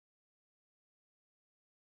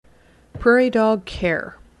Prairie Dog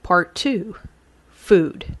Care, Part 2,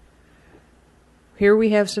 Food. Here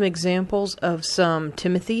we have some examples of some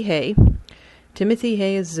Timothy hay. Timothy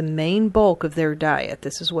hay is the main bulk of their diet.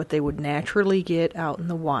 This is what they would naturally get out in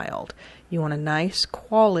the wild. You want a nice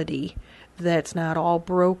quality that's not all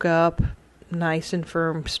broke up, nice and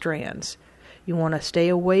firm strands. You want to stay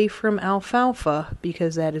away from alfalfa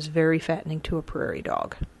because that is very fattening to a prairie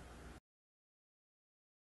dog.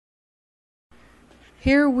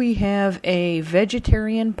 Here we have a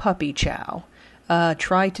vegetarian puppy chow.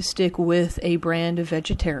 Try to stick with a brand of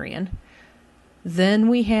vegetarian. Then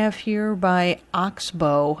we have here by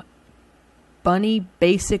Oxbow, Bunny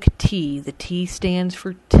Basic Tea. The T stands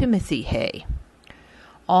for Timothy hay.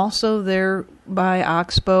 Also there by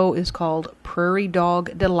Oxbow is called Prairie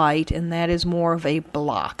Dog Delight, and that is more of a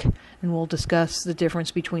block. And we'll discuss the difference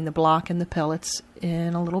between the block and the pellets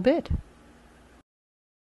in a little bit.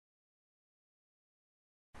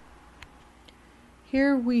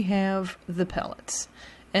 Here we have the pellets,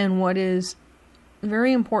 and what is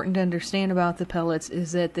very important to understand about the pellets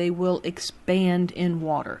is that they will expand in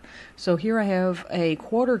water. So here I have a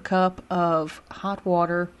 1/4 cup of hot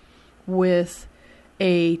water with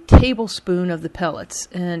a tablespoon of the pellets,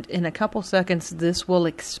 and in a couple seconds this will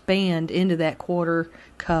expand into that 1/4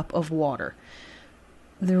 cup of water.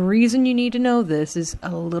 The reason you need to know this is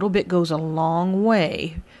a little bit goes a long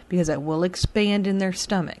way because it will expand in their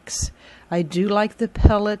stomachs. I do like the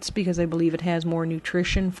pellets because I believe it has more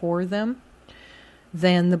nutrition for them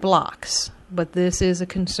than the blocks, but this is a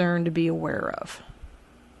concern to be aware of.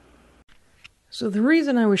 So the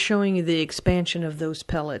reason I was showing you the expansion of those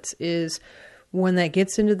pellets is when that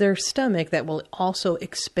gets into their stomach, that will also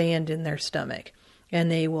expand in their stomach,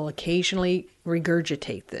 and they will occasionally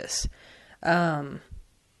regurgitate this.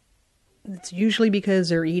 It's usually because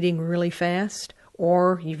they're eating really fast,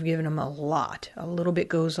 or you've given them a lot. A little bit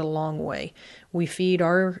goes a long way. We feed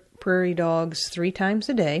our prairie dogs 3 times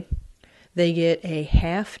a day. They get a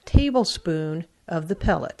 1/2 tablespoon of the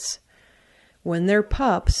pellets. When they're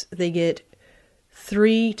pups, they get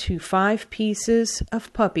 3 to 5 pieces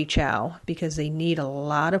of puppy chow because they need a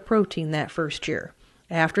lot of protein that first year.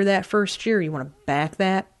 After that first year, you want to back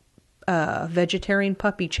that vegetarian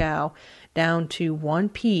puppy chow down to 1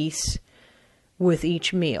 piece with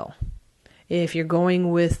each meal. If you're going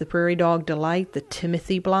with the Prairie Dog Delight, the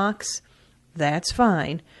Timothy blocks, that's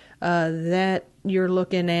fine. That you're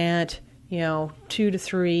looking at, 2 to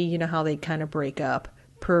 3, you know how they kind of break up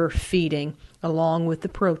per feeding along with the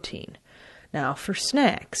protein. Now for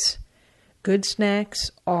snacks, good snacks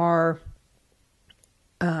are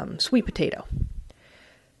sweet potato.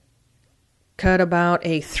 Cut about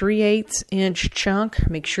a 3/8 inch chunk.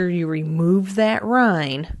 Make sure you remove that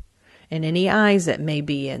rind and any eyes that may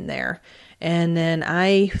be in there. And then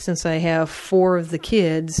since I have 4 of the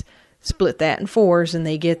kids, split that in 4s and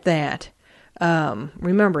they get that.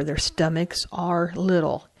 Remember, their stomachs are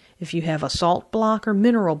little. If you have a salt block or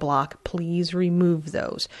mineral block, please remove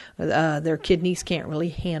those. Their kidneys can't really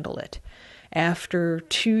handle it. After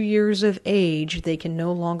 2 years of age, they can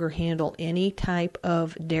no longer handle any type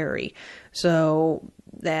of dairy. So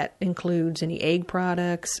that includes any egg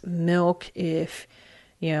products, milk. If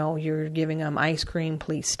you're giving them ice cream,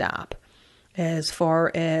 please stop. As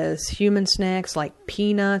far as human snacks like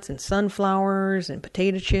peanuts and sunflowers and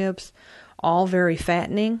potato chips, all very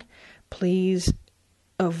fattening, please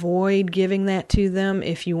avoid giving that to them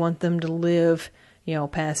if you want them to live,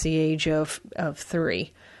 past the age of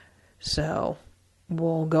 3. So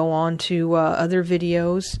we'll go on to other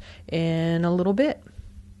videos in a little bit.